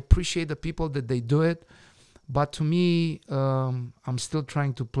 and I appreciate the people that they do it. But to me, I'm still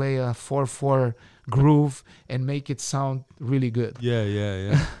trying to play a 4/4 groove and make it sound really good. Yeah, yeah,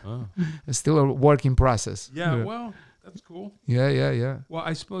 yeah. Oh. It's still a work in process. Yeah, well, that's cool. Yeah. Well,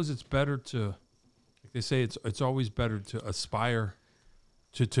 I suppose it's better to, like they say, it's always better to aspire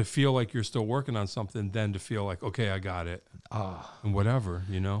to feel like you're still working on something than to feel like, okay, I got it, and whatever,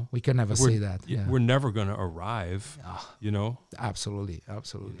 We can never say that. Yeah. We're never going to arrive, Absolutely.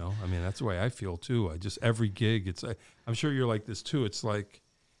 I mean, that's the way I feel too. I just, every gig, I'm sure you're like this too. It's like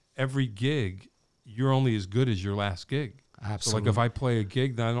every gig, you're only as good as your last gig. Absolutely. So like if I play a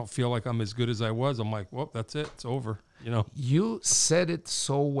gig, then I don't feel like I'm as good as I was. I'm like, well, that's it. It's over, You said it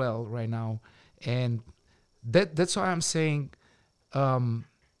so well right now. And that's why I'm saying, when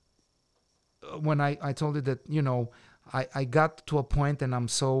I told you that, I got to a point, and I'm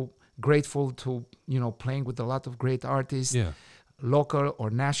so grateful to, playing with a lot of great artists, Yeah. local or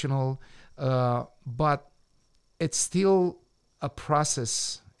national, but it's still a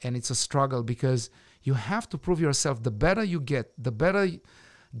process, and it's a struggle, because you have to prove yourself. The better you get, the better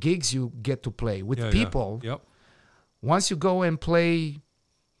gigs you get to play with people. Yeah. Yep. Once you go and play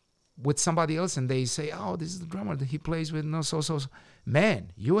with somebody else and they say, oh, this is the drummer that he plays with, so.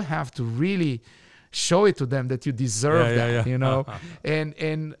 Man, you have to really show it to them that you deserve that,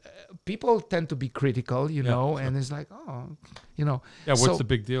 and people tend to be critical, sure. and it's like, Yeah, what's the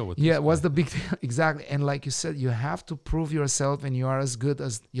big deal with this? Yeah, what's the big deal? Exactly. And like you said, you have to prove yourself, and you are as good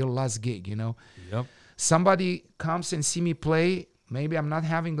as your last gig, Yep. Somebody comes and see me play, maybe I'm not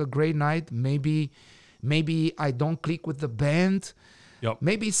having a great night, maybe I don't click with the band,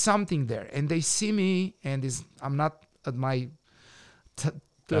 maybe something there, and they see me, and I'm not at my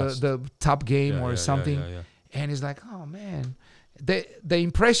the top game or something, and it's like, oh man, the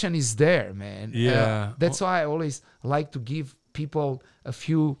impression is there, man. That's why I always like to give people a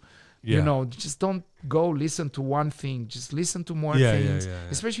few, just don't go listen to one thing, just listen to more things,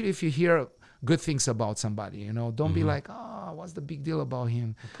 especially if you hear good things about somebody, don't be like, oh, what's the big deal about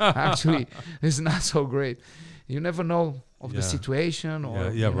him? Actually, it's not so great. You never know of the situation,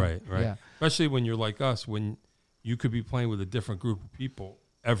 or right. Yeah. Especially when you're like us, when you could be playing with a different group of people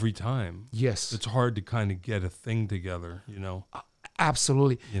every time. Yes. It's hard to kind of get a thing together,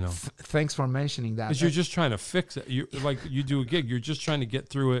 Absolutely. Thanks for mentioning that. Because you're just trying to fix it. You do a gig, you're just trying to get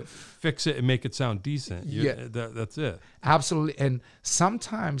through it, fix it, and make it sound decent. That's it. Absolutely. And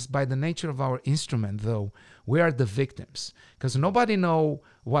sometimes, by the nature of our instrument, though, we are the victims, because nobody know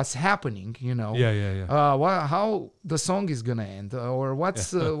what's happening. How the song is gonna end, or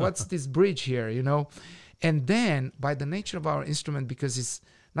what's this bridge here. And then, by the nature of our instrument, because it's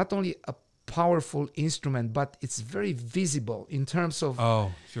not only a powerful instrument, but it's very visible in terms of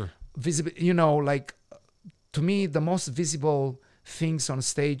visible. Like, to me, the most visible things on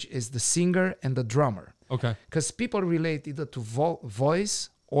stage is the singer and the drummer. Okay. Because people relate either to voice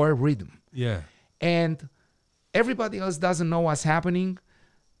or rhythm. Yeah. And everybody else doesn't know what's happening.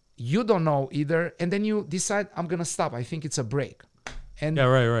 You don't know either, and then you decide, I'm gonna stop. I think it's a break. And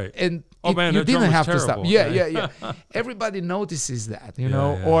right. And man, you didn't have to stop. terrible. Yeah. Everybody notices that,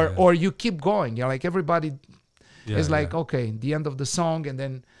 or you keep going. You're like, everybody is like, okay, the end of the song, and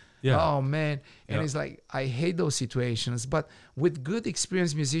then, oh man, and it's like, I hate those situations. But with good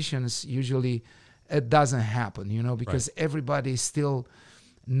experienced musicians, usually it doesn't happen, because everybody still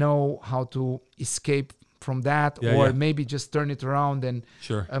know how to escape from that, or maybe just turn it around, and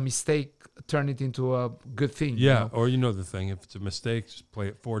a mistake turn it into a good thing. Or the thing, if it's a mistake, just play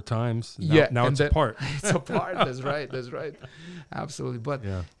it 4 times. Now it's a part. It's a part. That's right. Absolutely. But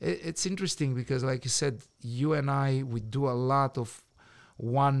it's interesting, because, like you said, you and I, we do a lot of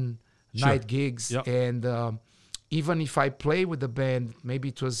one night gigs, and even if I play with the band, maybe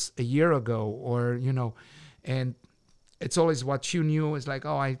it was a year ago, or and it's always what you knew. It's like,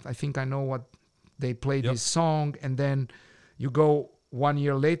 oh, I think I know what they play this song, and then you go 1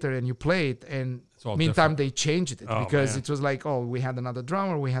 year later and you play it, and It's all meantime different. they changed it Oh, because man. it was like, oh, we had another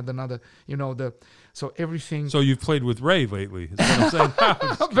drummer, we had another, so everything. So you've played with Ray lately, is what I'm saying.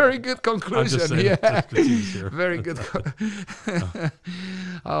 I'm just Very good I'm conclusion. just saying, Yeah. just 'cause he was here. Very good.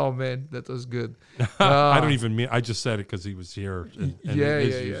 Oh man, that was good. I don't even mean. I just said it because he was here. And Yeah, it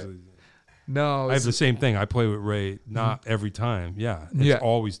is yeah, yeah. usually- No, I have the same thing. I play with Ray, not every time. Yeah, it's Yeah.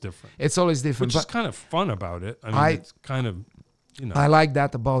 always different, it's always different. which is But kind of fun about it. I mean, I- it's kind of, I like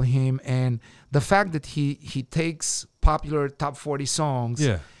that about him, and the fact that he takes popular top 40 songs,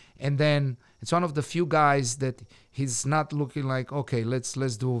 yeah, and then it's one of the few guys that he's not looking like, okay, let's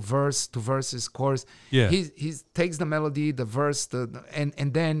do verse to verses, chorus. yeah. He takes the melody, the verse,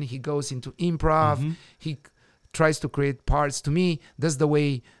 and then he goes into improv. Mm-hmm. He tries to create parts. To me, that's the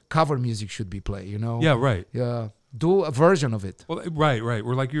way cover music should be played. Yeah, right. Yeah. Do a version of it. Well, right.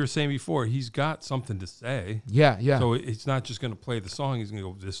 Or like you were saying before, he's got something to say. Yeah. Yeah. So it's not just going to play the song. He's going to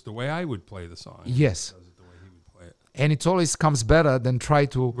go, this is the way I would play the song. Yes. He does it the way he would play it. And it always comes better than try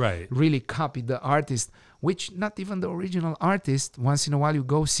to Right. really copy the artist, which not even the original artist. Once in a while you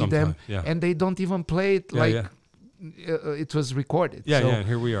go see them, Sometimes, yeah. and they don't even play it Yeah, like yeah. it was recorded. Yeah, so, yeah. And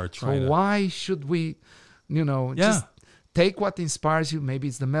here we are So trying to. why should we, Yeah. just take what inspires you? Maybe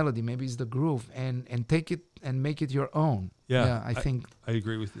it's the melody, maybe it's the groove, and take it and make it your own. Yeah, I think I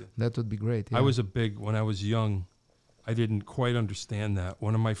agree with you. that would be great. I yeah. was when I was young, I didn't quite understand that.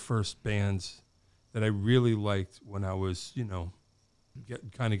 One of my first bands that I really liked when I was,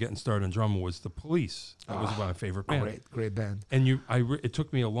 getting started on drumming was The Police. That was my favorite band. great band. And it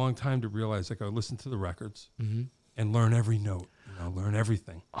took me a long time to realize, like, I would listen to the records Mm-hmm. and learn every note, learn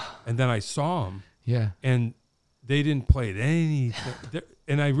everything. And then I saw them, Yeah. and they didn't play it anything.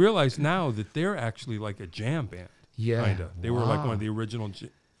 And I realize now that they're actually like a jam band. Yeah. Kind of. They were like Wow. one of the original.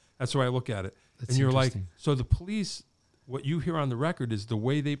 That's the way I look at it. That's and you're like, interesting. so The Police, what you hear on the record is the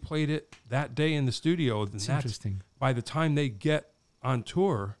way they played it that day in the studio. And It's that's interesting. by the time they get on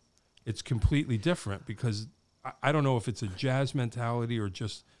tour, it's completely different because I don't know if it's a jazz mentality or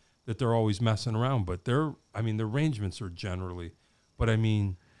just that they're always messing around, but the arrangements are generally, but I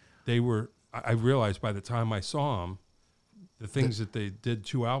mean, I realized by the time I saw them, the things that they did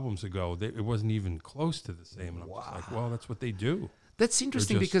 2 albums ago, it wasn't even close to the same. And I'm just like, well, that's what they do. That's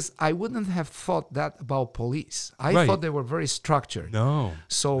interesting just- because I wouldn't have thought that about Police. I Right. thought they were very structured. No.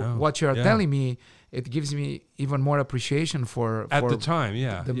 So no, what you're yeah. telling me, it gives me even more appreciation for At the time,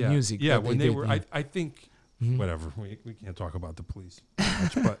 yeah. the yeah. music Yeah, that when they they did, were, yeah. I think, Mhm. whatever, we can't talk about The Police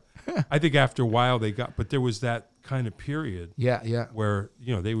much, but I think after a while but there was that kind of period Yeah, yeah. where,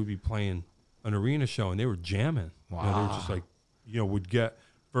 they would be playing an arena show and they were jamming. They were just like, would get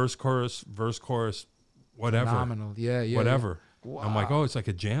verse, chorus, whatever, Phenomenal. Yeah, yeah. whatever. Yeah. I'm like, oh, it's like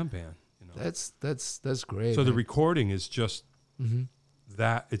a jam band. That's great. So the man. recording is just Mhm.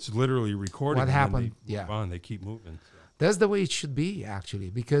 that. It's literally recording. What and then happened, They yeah. move on. They keep moving. So. That's the way it should be, actually,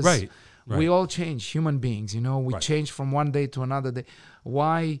 because Right. we all change, human beings. We Right. change from one day to another day.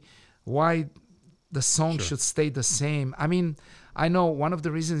 Why the song Sure. should stay the same? I mean, I know one of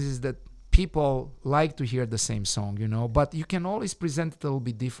the reasons is that people like to hear the same song, but you can always present it a little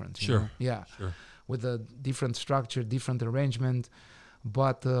bit different. you Sure. know? Yeah. Sure. With a different structure, different arrangement.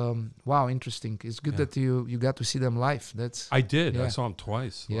 But wow, interesting. It's good Yeah. that you got to see them live. That's I did. I Yeah. saw him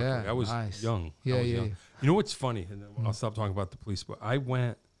twice. Yeah, luckily. I was nice. young. Yeah, I was yeah, young. yeah. You know what's funny? And then I'll stop talking about The Police. But I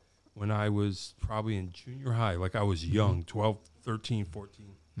went when I was probably in junior high. Like I was young, 12, 13,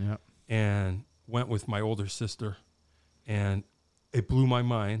 14. yeah. And went with my older sister. And it blew my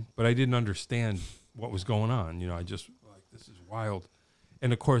mind. But I didn't understand what was going on. I just like, this is wild.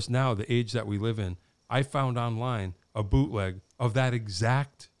 And of course, now, the age that we live in, I found online a bootleg of that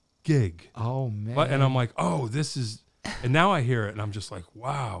exact gig. Oh man. And I'm like, oh, this is, and now I hear it and I'm just like,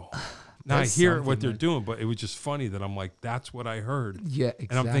 wow. Now That's I hear what something, they're man. doing, but it was just funny that I'm like, that's what I heard. Yeah, exactly.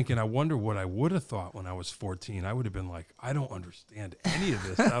 And I'm thinking, I wonder what I would have thought when I was 14. I would have been like, I don't understand any of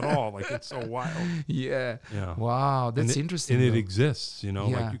this at all. Like, it's so wild. Yeah. Yeah. Wow, that's And interesting. And it though. exists, Yeah.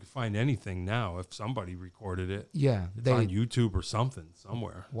 like you can find anything now. If somebody recorded it, Yeah, it's on YouTube or something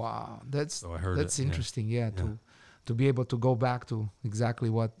somewhere. wow, that's So I heard that's it, yeah. interesting. Yeah, Yeah. to be able to go back to exactly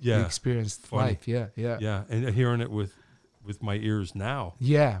what you Yeah. experienced Funny. life. Yeah, yeah, Yeah. And hearing it with my ears now.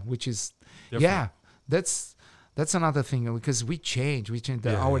 yeah. Which is Different. yeah. That's another thing because we change.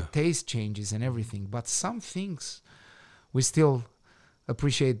 Yeah, our yeah. taste changes and everything. But some things we still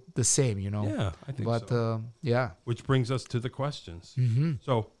appreciate the same. Yeah, I think But so. yeah. Which brings us to the questions. Mm-hmm.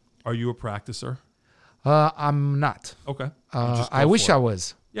 So, are you a practicer? I'm not. Okay. You just I go wish for I it.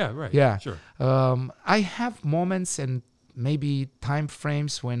 was. Yeah, right. Yeah. Sure. I have moments and maybe time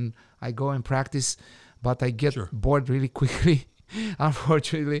frames when I go and practice, but I get Sure. bored really quickly.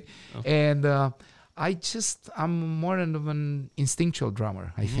 unfortunately. Oh. And I'm more of an instinctual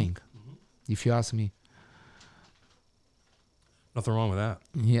drummer, I think, if you ask me. Nothing wrong with that.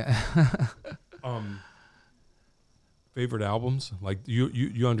 Yeah. Favorite albums? Like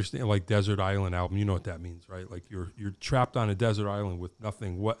you understand, like Desert Island album. You know what that means, right? Like you're trapped on a desert island with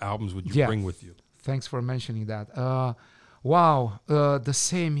nothing. What albums would you Yeah. bring with you? Thanks for mentioning that. Wow. The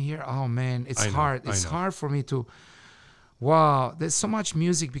same here. Oh man, it's I know, hard. I It's know. hard for me to. Wow. There's so much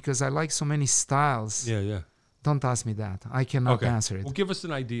music because I like so many styles. Yeah. Don't ask me that. I cannot Okay. answer it. Well, give us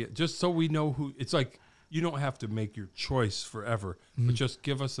an idea, just so we know who. It's like you don't have to make your choice forever, but just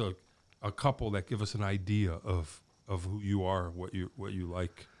give us a couple that give us an idea of who you are, what you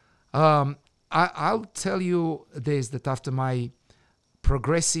like. I'll tell you this, that after my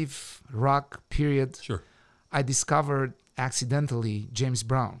progressive rock period, Sure. I discovered accidentally James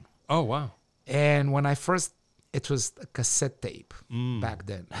Brown. Oh wow. And when I first, it was a cassette tape back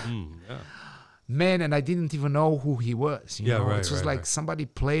then. Yeah. Man, and I didn't even know who he was. You Yeah, know? right, It was right, like right. somebody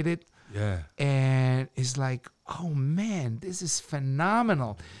played it, Yeah. and it's like, oh man, this is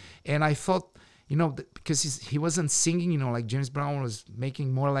phenomenal. And I thought, because he wasn't singing, like James Brown was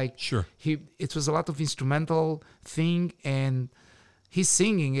making more like Sure. it was a lot of instrumental thing, and his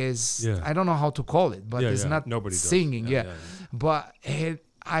singing is, Yeah. I don't know how to call it, but it's not Nobody does. singing. Yeah. But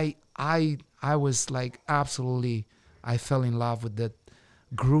I was like, absolutely, I fell in love with that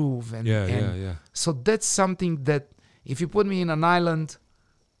groove, and Yeah. so that's something that if you put me in an island,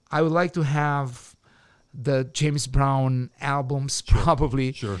 I would like to have the James Brown albums,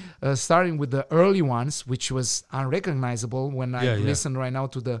 probably Sure. starting with the early ones, which was unrecognizable when I listen right now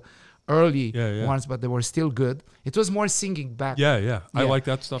to the early ones, but they were still good. It was more singing back. Yeah. I like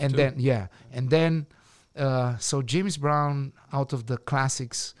that stuff And too. then so James Brown out of the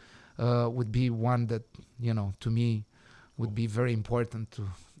classics would be one that, to me would be very important to.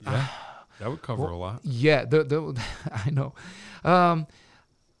 Yeah. That would cover a lot. Yeah, I know.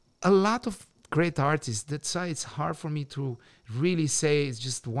 A lot of great artists. That's why it's hard for me to really say it's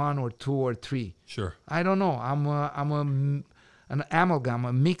just one or two or three. Sure. I don't know. I'm an amalgam,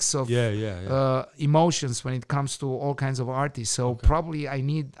 a mix of emotions when it comes to all kinds of artists. So probably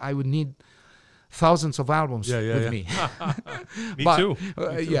I would need thousands of albums with me. Me But, too.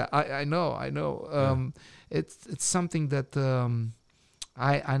 yeah, I know. It's something that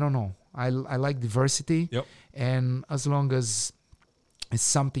I don't know. I like diversity, Yep. and as long as it's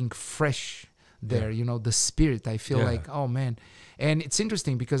something fresh there, the spirit, I feel like, oh man. And it's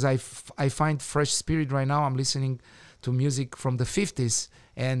interesting because I find fresh spirit right now. I'm listening to music from the 50s,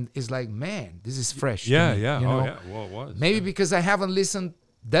 and it's like, man, this is fresh. to me, Yeah. you Oh know? yeah. Well, it was. Maybe because I haven't listened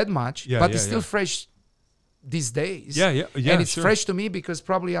that much, but it's still fresh these days. Yeah. And it's sure. fresh to me because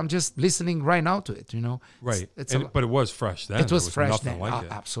probably I'm just listening right now to it, Right. It's But it was fresh then. it was There fresh nothing then. like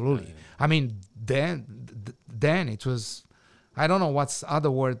it. Absolutely. Yeah. I mean, then it was, I don't know what's other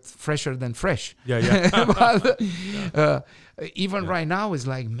word fresher than fresh. Yeah. But, even right now it's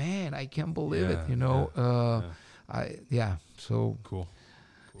like, man, I can't believe it, so Cool.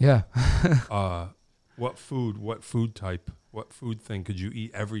 yeah. What food type, what food thing could you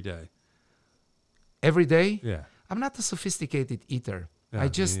eat every day? Every day, Yeah. I'm not a sophisticated eater. Yeah, me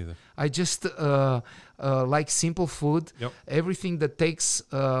neither. I just like simple food. Yep. Everything that takes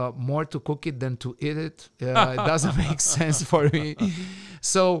more to cook it than to eat it, it doesn't make sense for me.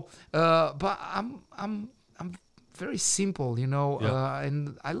 So, but I'm very simple, Yeah.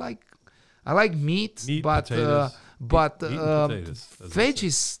 and I like meat, but potatoes. but Meat and potatoes, as they say.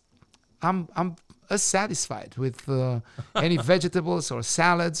 veggies, I'm satisfied with any vegetables or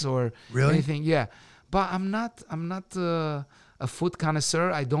salads or Really? anything. Yeah, but I'm not a food connoisseur.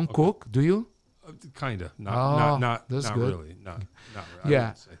 I don't cook. Do you? Kinda. Oh, Not that's not good. really. Not really. Yeah. I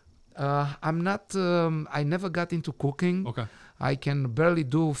would say. I'm not. I never got into cooking. Okay. I can barely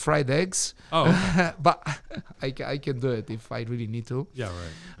do fried eggs. Oh, okay. But I can do it if I really need to. Yeah,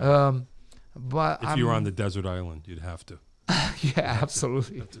 right. But If you were on the desert island, you'd have to. yeah,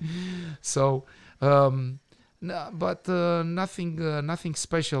 absolutely. So, no, but nothing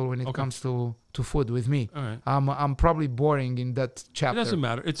special when it Okay. comes to food with me. All right. I'm probably boring in that It chapter. doesn't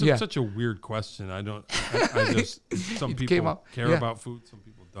matter. It's such a weird question. I just some It people came up, care yeah. about food, some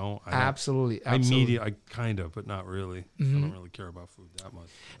people don't. Absolutely. I kind of, but not really. I Mm-hmm. don't really care about food that much.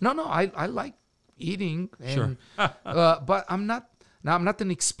 No, I like eating, and, Sure. but I'm not. Now I'm not an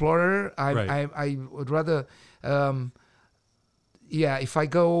explorer. Right. I would rather. If I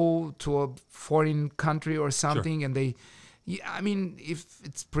go to a foreign country or something, and they, I mean, if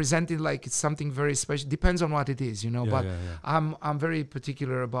it's presented like it's something very special, depends on what it is, Yeah, But yeah. I'm very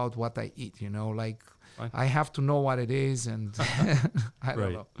particular about what I eat, Like fine. I have to know what it is, and I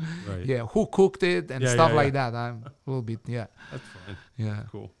don't know. Right. Yeah, who cooked it and Yeah, stuff yeah, like that. I'm a little bit, yeah. That's fine. Yeah.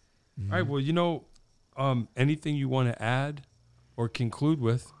 Cool. All right. Well, anything you want to add or conclude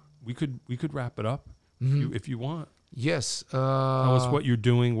with, we could wrap it up if you want. Yes. Tell us what you're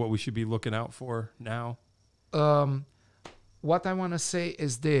doing, what we should be looking out for now. What I want to say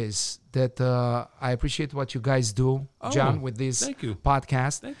is this, that I appreciate what you guys do, John, with this thank you.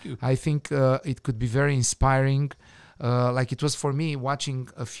 podcast. Thank you. I think it could be very inspiring, like it was for me watching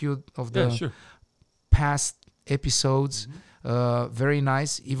a few of the past episodes. Very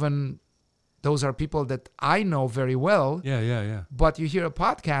nice. Even those are people that I know very well. Yeah. But you hear a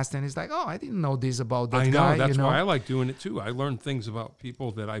podcast and it's like, oh, I didn't know this about that guy. I know. That's why I like doing it too. I learn things about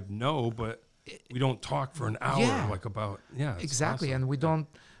people that I know, but we don't talk for an hour exactly. Awesome. And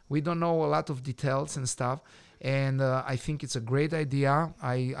we don't know a lot of details and stuff. And I think it's a great idea.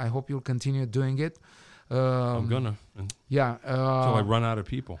 I hope you'll continue doing it. I'm gonna. Yeah. Until I run out of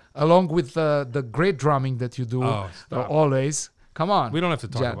people. Along with the great drumming that you do always. Come on. We don't have to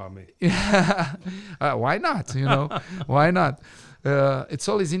talk about me. Why not? Why not? It's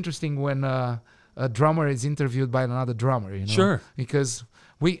always interesting when a drummer is interviewed by another drummer. Sure. Because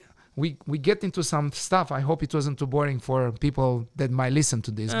we get into some stuff. I hope it wasn't too boring for people that might listen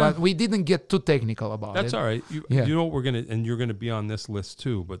to this, but we didn't get too technical about it. That's all right. You know what you're gonna be on this list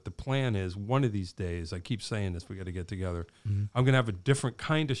too. But the plan is one of these days. I keep saying this. We got to get together. I'm gonna have a different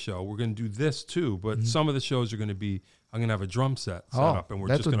kind of show. We're gonna do this too, but some of the shows are gonna be. I'm gonna have a drum set set up, and we're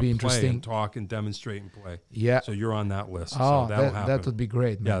just gonna play and talk and demonstrate and play. Yeah. So you're on that list. Oh, so that'll happen. That would be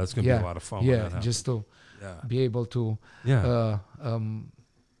great. Man. Yeah, that's gonna be a lot of fun. Yeah, just to be able to.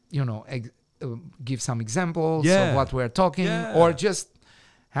 Give some examples of what we're talking, or just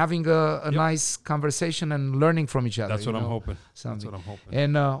having a nice conversation and learning from each other. That's what I'm hoping. Something. That's what I'm hoping.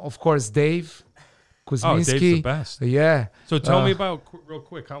 And of course, Dave Kuzminski. Oh, Dave's the best. Yeah. So tell me about real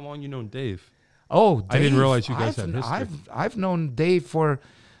quick. How long you known Dave? Oh, Dave, I didn't realize you guys had history. I've known Dave for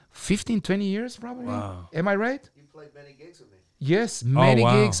 15, 20 years probably. Wow. Am I right? You played many gigs with me. Yes, many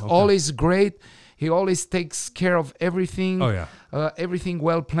gigs. Okay. Always great. He always takes care of everything. Oh yeah. Everything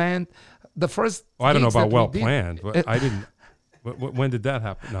well planned. The first. Well, I don't know gigs about that well we did- planned, but I didn't. When did that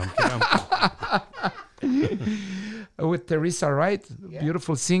happen? No, I'm kidding. with Teresa Wright,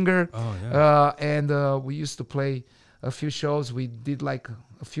 beautiful singer. Oh yeah. And we used to play a few shows. We did like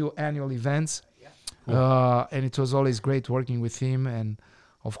a few annual events. Cool. And it was always great working with him, and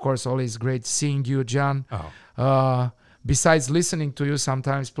of course always great seeing you, John. Besides listening to you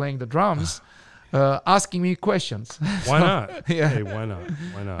sometimes playing the drums, asking me questions. Why not? Yeah. Hey, why not?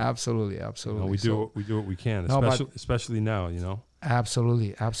 Why not? Absolutely. We do what we can, especially now.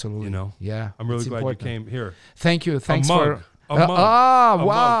 Absolutely. Yeah. I'm really it's glad important. you came here. Thank you. Thanks A mug. for. A mug.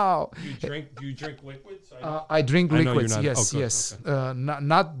 Wow. Do you drink liquids? I drink I know liquids. you're not- Yes, oh, good. yes.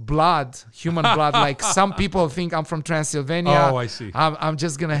 Not blood, human blood. Like some people think I'm from Transylvania. Oh, I see. I'm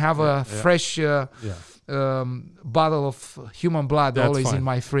just gonna have a fresh bottle of human blood always fine. in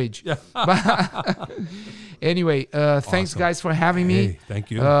my fridge. Yeah. Anyway, thanks Awesome. guys for having me. Hey, thank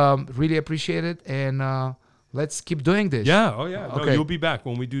you. Really appreciate it, and let's keep doing this. Yeah. Oh yeah. No, Okay. you'll be back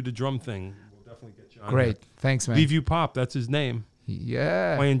when we do the drum thing. We'll definitely get you on. Great. Thanks, man. Liviu Pop. That's his name.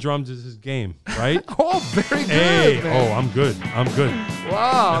 Yeah. Playing drums is his game, right? Oh, very good. Hey. man. Oh, I'm good.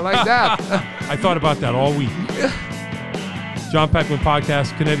 Wow, like that. I thought about that all week. John Peckman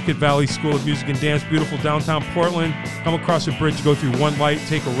Podcast, Connecticut Valley School of Music and Dance, beautiful downtown Portland. Come across a bridge, go through one light,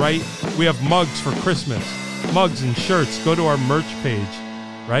 take a right. We have mugs for Christmas, mugs and shirts. Go to our merch page,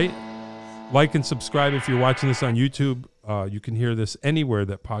 right? Like and subscribe if you're watching this on YouTube. You can hear this anywhere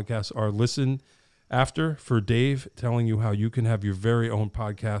that podcasts are. Listen after for Dave telling you how you can have your very own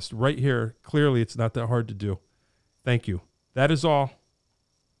podcast right here. Clearly, it's not that hard to do. Thank you. That is all.